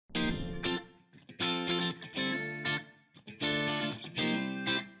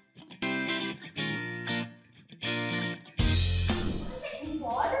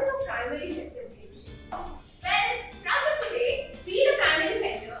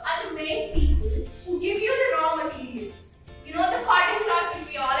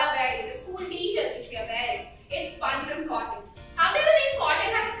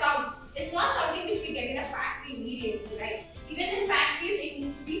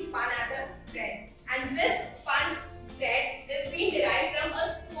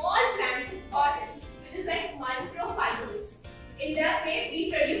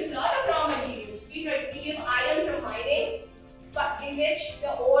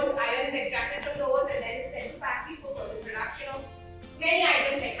ores, iron is extracted from the ores and then it's sent to factories for further production of many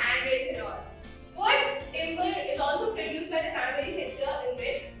items like handrails and all. Wood timber is also produced by the primary sector, in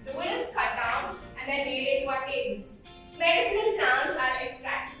which the wood is cut down and then made into our tables. Medicinal plants are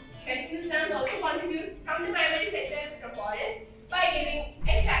extracted. Medicinal plants also contribute from the primary sector from forests by giving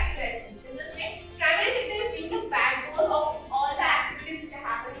extracted medicines. In this way, primary sector is being the backbone of all the activities which are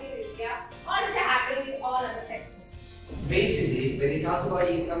happening in India or which are happening in all other sectors. Basically, when you talk about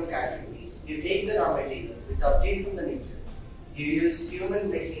economic activities, you take the raw materials which are obtained from the nature. You use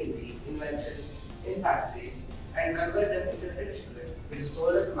human machinery invented in factories and convert them into finished good, which is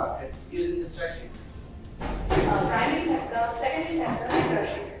sold at the market using the threshing. Primary sector, secondary sector, and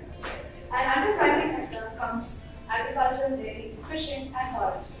tertiary sector. And under primary sector comes agriculture, dairy, fishing, and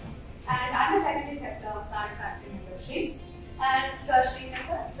forestry. And under secondary sector, manufacturing industries, and tertiary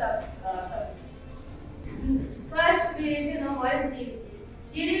sector, services. First, we need to know what is GDP.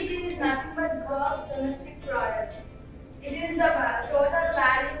 GDP is nothing but gross domestic product. It is the total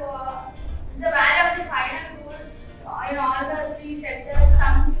value of the value of the final good in all the three sectors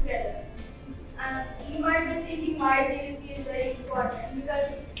summed together. And you might be thinking why GDP is very important,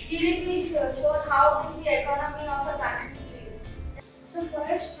 because GDP shows how big the economy of a country is. So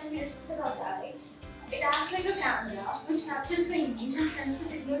first, when we discuss about that, it acts like a camera which captures the image and sends the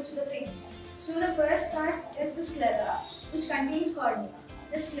signals to the brain. So the first part is the sclera, which contains cornea.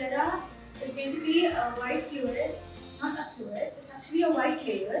 The sclera is basically a white fluid, not a fluid, it's actually a white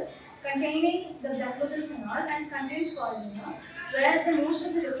layer containing the blood vessels and all, and contains cornea, where the most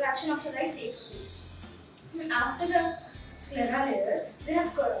of the refraction of the light takes place. And after the sclera layer, we have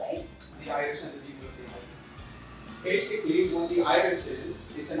choroid. The iris and the pupil of the eye. Basically, what the iris is,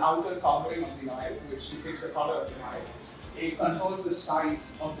 it's an outer covering of the eye which depicts the color of the eye. It controls the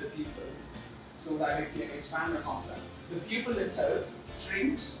size of the pupil so that it can expand or contract. The pupil itself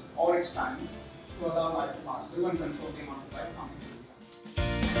shrinks or expands to allow light to pass through and control the amount of light coming through the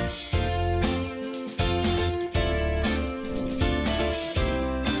eye.